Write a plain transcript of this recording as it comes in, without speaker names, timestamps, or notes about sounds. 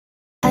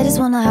just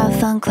wanna have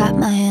fun, clap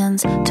my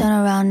hands, turn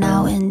around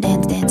now and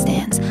dance, dance,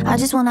 dance. I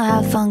just wanna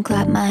have fun,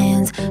 clap my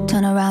hands,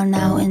 turn around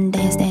now and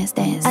dance, dance,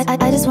 dance. I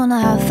just wanna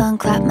have fun,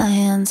 clap my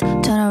hands,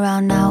 turn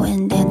around now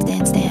and dance,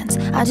 dance, dance.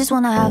 I just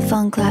wanna have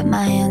fun, clap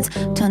my hands,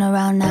 turn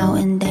around now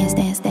and dance,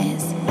 dance,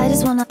 dance. I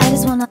just wanna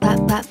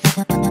clap, clap,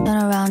 turn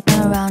around,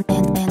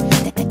 dance, dance,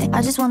 dance.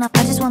 I just wanna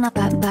clap, clap,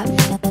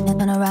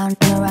 turn around,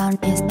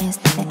 dance, dance,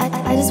 dance.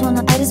 I just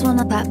wanna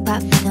clap,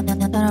 clap,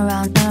 turn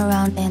around,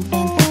 dance,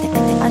 dance.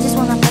 I just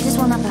wanna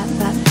clap,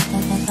 clap,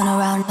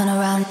 turn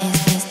around,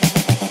 dance, dance.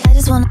 I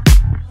just wanna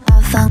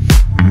have fun,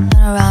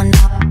 turn around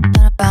now,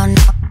 turn around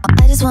now.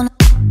 I just wanna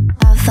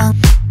have fun,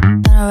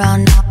 turn around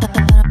now, turn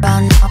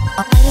around now.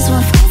 I just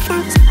wanna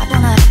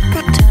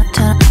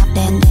turn around,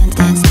 dance,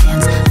 dance,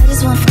 dance. I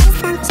just wanna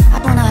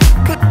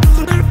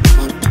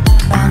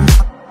around now.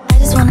 I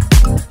just wanna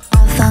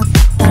have fun,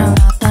 turn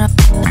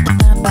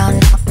around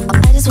now.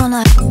 I just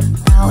wanna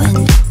now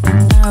and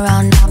turn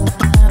around now,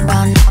 turn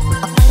around now.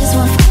 I just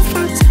wanna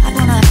turn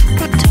around,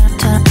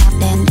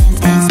 dance,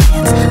 dance,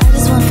 dance.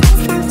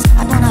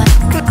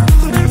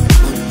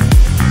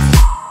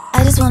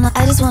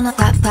 I just wanna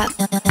clap, clap,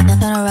 turn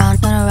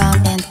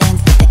around, dance,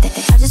 dance,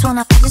 dance. I just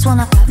wanna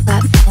clap,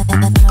 clap,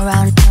 turn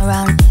around,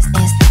 dance,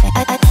 dance, dance. I just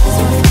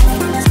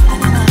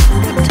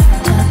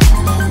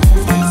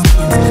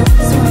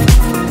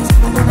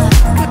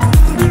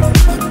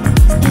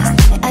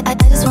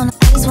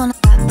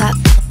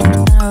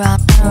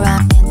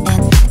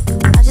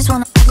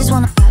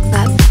wanna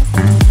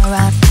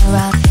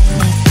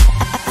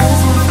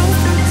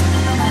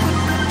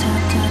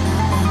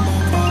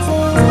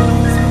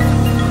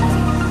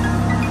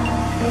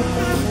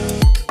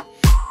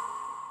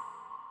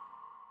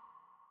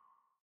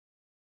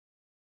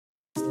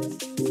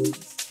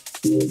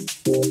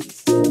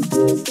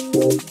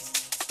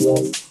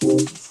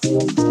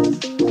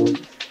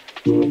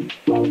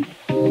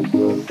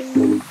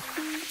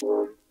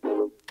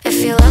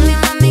If you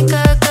love me,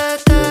 good, good,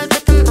 good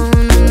with the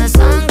moon. When the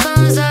sun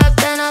comes up,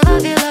 then I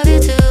love you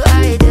too.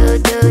 I do,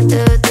 do,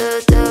 do,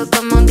 do, do.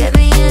 Come on, get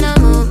me in a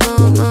mood,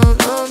 mood, mood,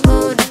 mood,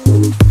 mood.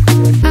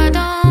 I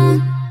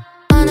don't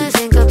wanna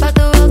think about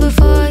the world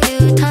before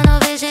you. Tunnel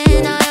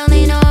vision, I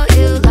only know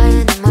you.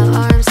 Lying in my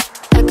arms,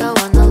 like I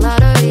won the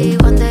lottery.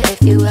 Wonder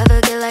if you ever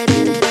get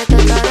lightheaded at the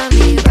thought of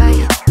me,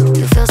 right?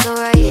 You feel so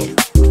right.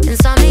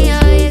 Insomnia,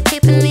 you're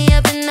keeping me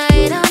up at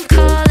night. I'm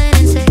calling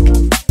in sick,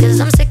 'cause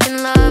I'm sick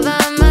in love.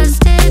 I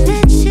must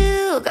admit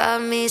you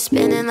got me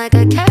spinning like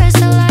a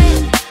carousel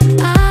light.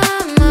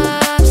 I'm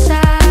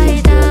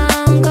upside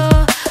down, go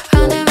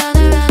round and round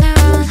and round and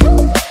round.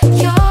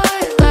 You're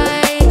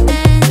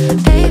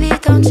lightning, baby,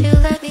 don't you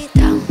let me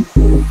down.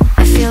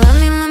 If you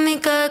love me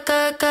good,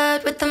 good,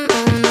 good with the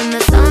moon. When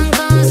the sun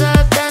comes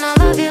up, then I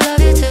love you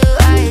too.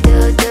 I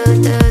do, do,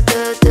 do,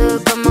 do, do.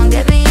 Come on,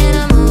 get me in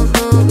a mood,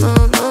 mood,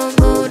 mood, mood,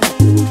 mood.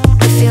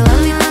 If you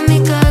love me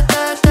good,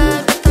 good,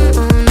 good with the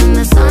moon. When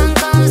the sun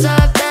comes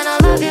up, then I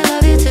love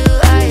you too.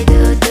 I do,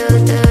 do,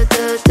 do,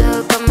 do, do.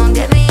 Come on,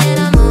 get me in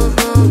a mood,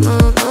 mood,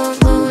 mood, mood,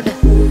 mood.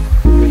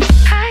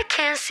 I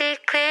can't see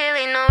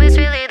clearly, no, it's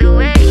really the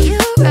way you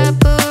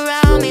wrap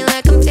around me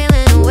like I'm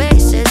feeling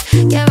oasis.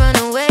 Yeah, run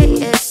away,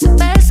 it's the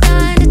best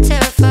kind of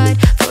terrified.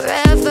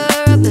 Forever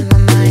up in my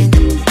mind.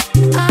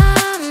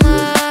 I'm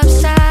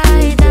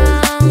upside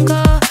down,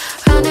 go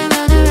round and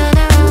round and round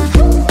and round.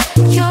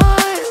 You're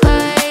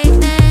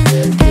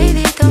lightning,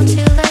 baby, don't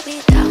you let me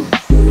down.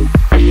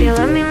 If you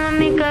love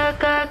me good,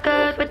 good,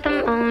 good with the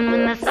moon.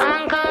 When the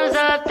sun comes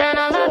up, then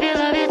I love you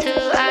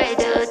too. I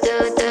do, do,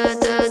 do,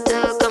 do, do.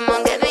 Come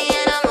on, get me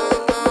in a mood,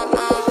 mood,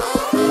 mood,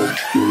 mood.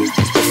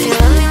 If you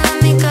love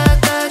me good,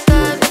 good,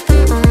 good with the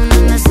moon.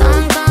 When the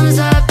sun comes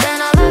up, then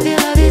I love you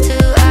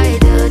too. I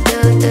do, do,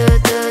 do,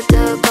 do,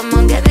 do. Come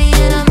on, get me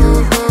in a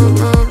mood, mood,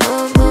 mood,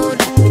 mood, mood.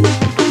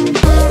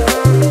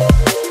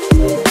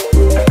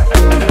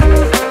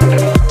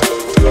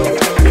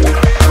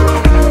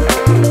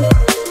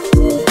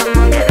 Come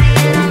on, get me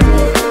in a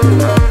mood, mood,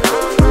 mood,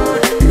 mood,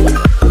 mood.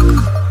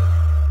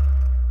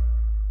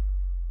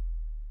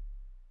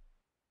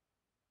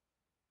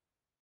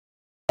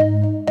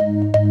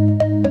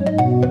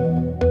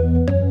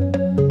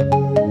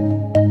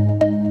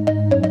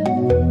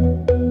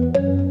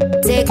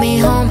 Take me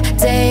home,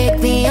 take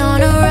me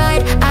on a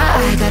ride.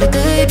 I got a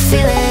good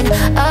feeling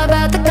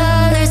about the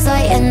colors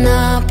lighting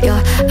up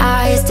your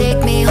eyes.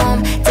 Take me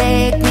home,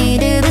 take me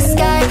to the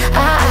sky.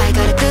 I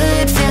got a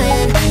good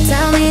feeling.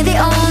 Tell me the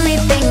only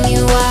thing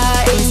you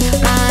are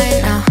is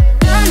mine now.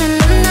 Na, na,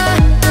 na, na,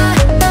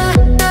 na,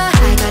 na.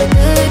 I got a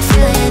good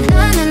feeling.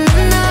 Na, na,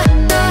 na, na,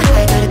 na.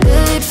 I got a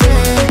good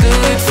feeling.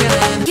 Good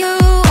feeling. You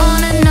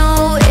wanna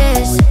know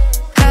is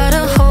how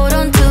to hold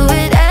on to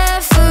it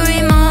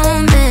every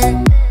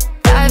moment.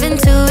 Dive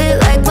into it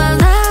like my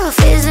love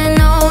is an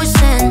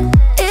ocean.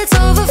 It's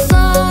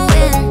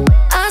overflowing,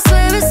 I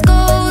swear it's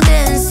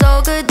golden.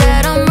 So good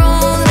that I'm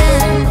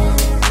rolling.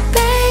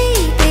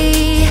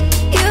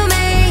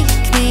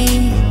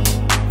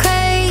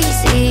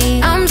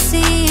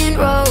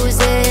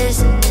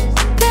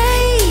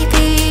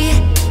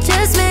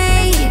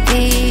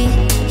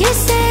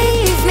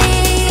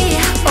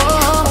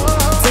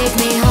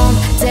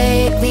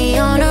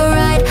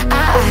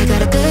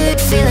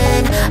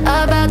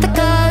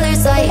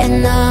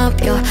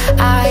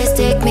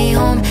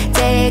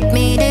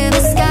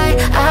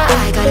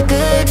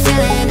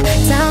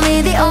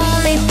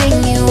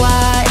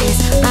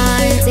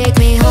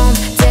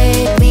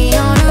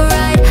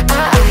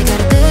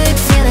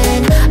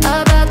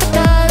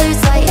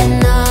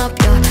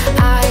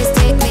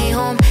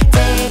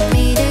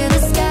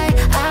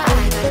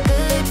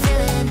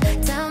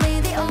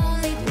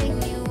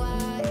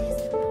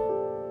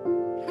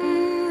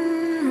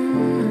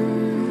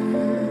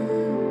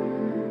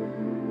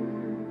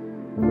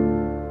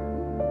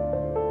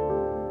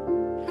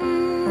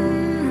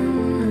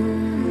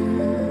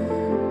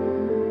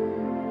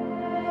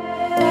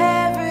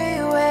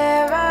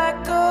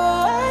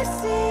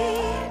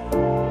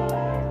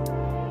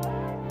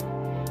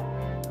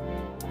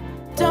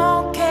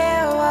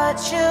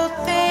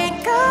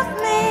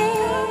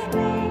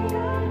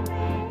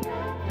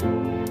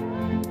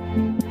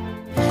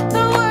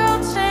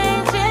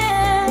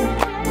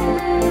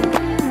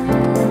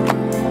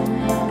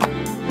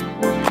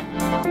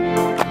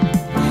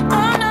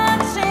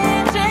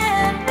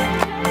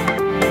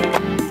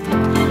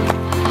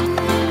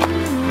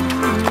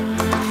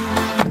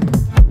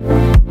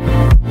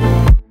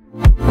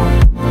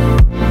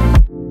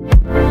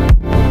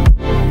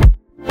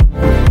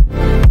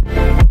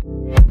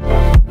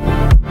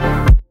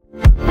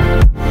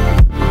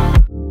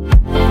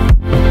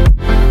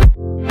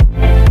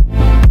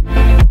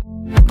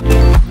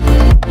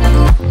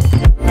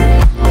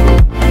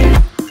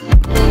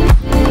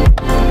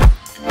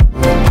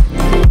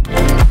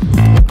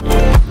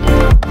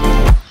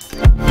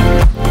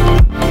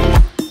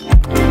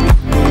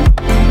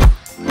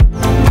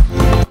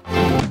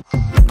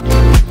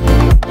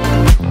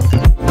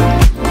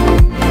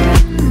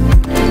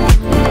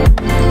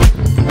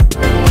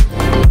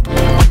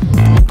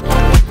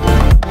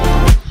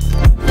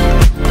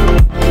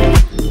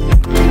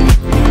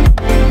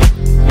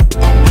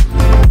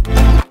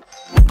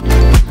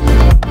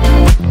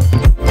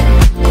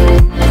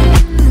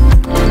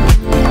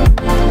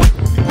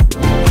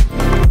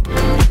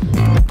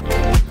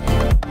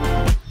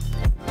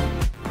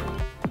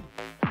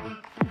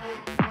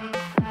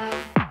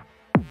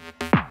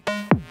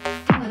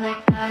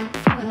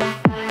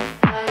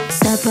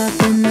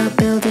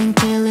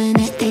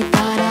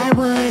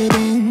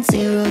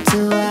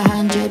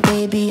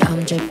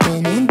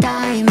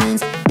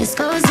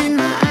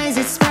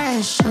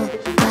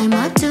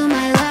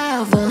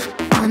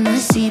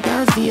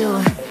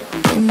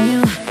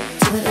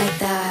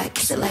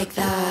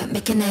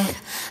 making it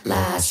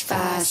last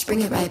fast.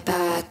 Bring it right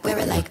back, wear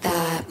it like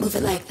that, move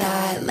it like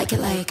that, like it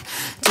like,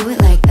 do it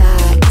like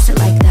that, kiss it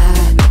like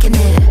that, making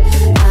it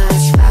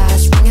last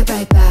fast. Bring it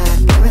right back,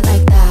 wear it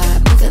like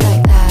that, move it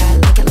like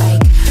that, like it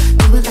like,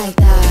 do it like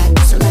that,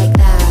 kiss it like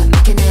that,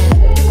 making it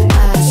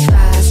last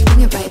fast.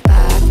 Bring it right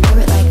back, wear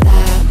it like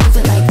that, move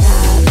it like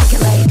that, like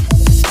it like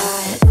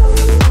that,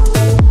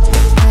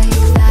 like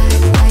that,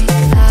 like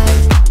that.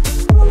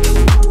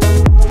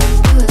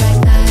 Do it like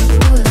that,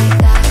 do it like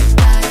that,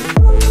 that.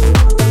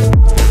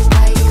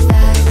 Like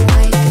that,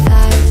 like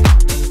that.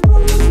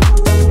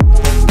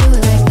 Do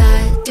it like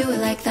that, do it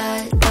like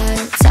that, that.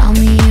 Tell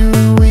me you're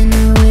a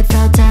winner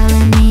without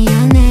telling me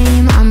your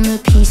name. I'm the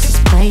pieces,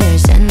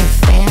 players, and the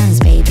fans,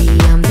 baby,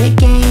 I'm the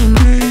game.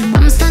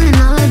 I'm stunning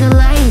all of the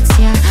lights,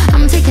 yeah.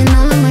 I'm taking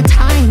all of my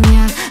time,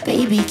 yeah.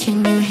 Baby,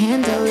 can you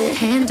handle it,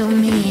 handle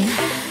me?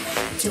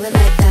 Do it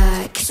like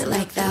that, kiss it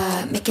like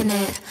that, making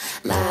it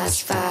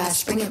last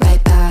fast. Bring it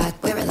right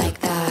back, wear it like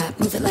that,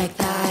 move it like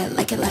that,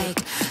 like it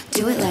like,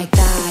 do it like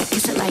that,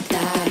 kiss it like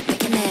that,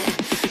 making it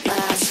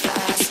last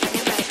fast. Bring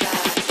it right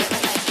back, wear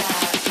it like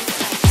that,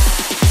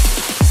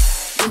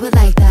 move it like that. Do it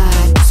like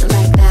that, kiss it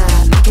like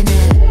that, making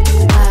it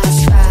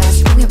last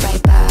fast. Bring it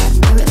right back,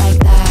 wear it like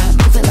that,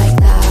 move it like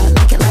that,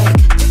 like it like,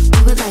 do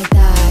it like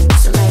that,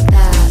 kiss it like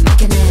that,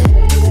 making it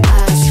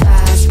last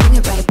fast. Bring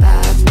it right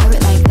back, wear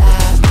it like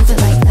that, move it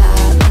like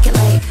that, like it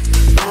like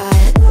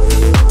that,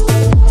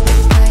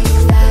 like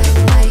that,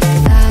 like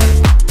that.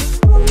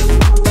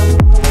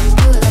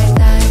 Do it like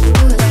that,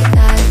 do it like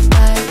that,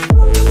 that.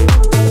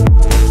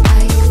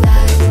 Like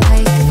that,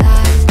 like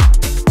that.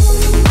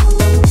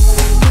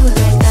 Do it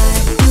like that,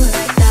 do it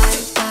like that,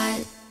 that.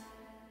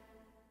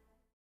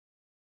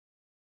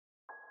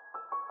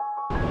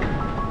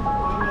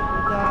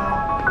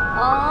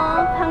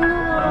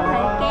 한국으로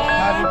갈게. 잘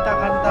있다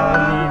간다.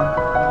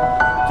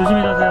 조심히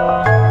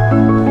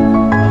가세요.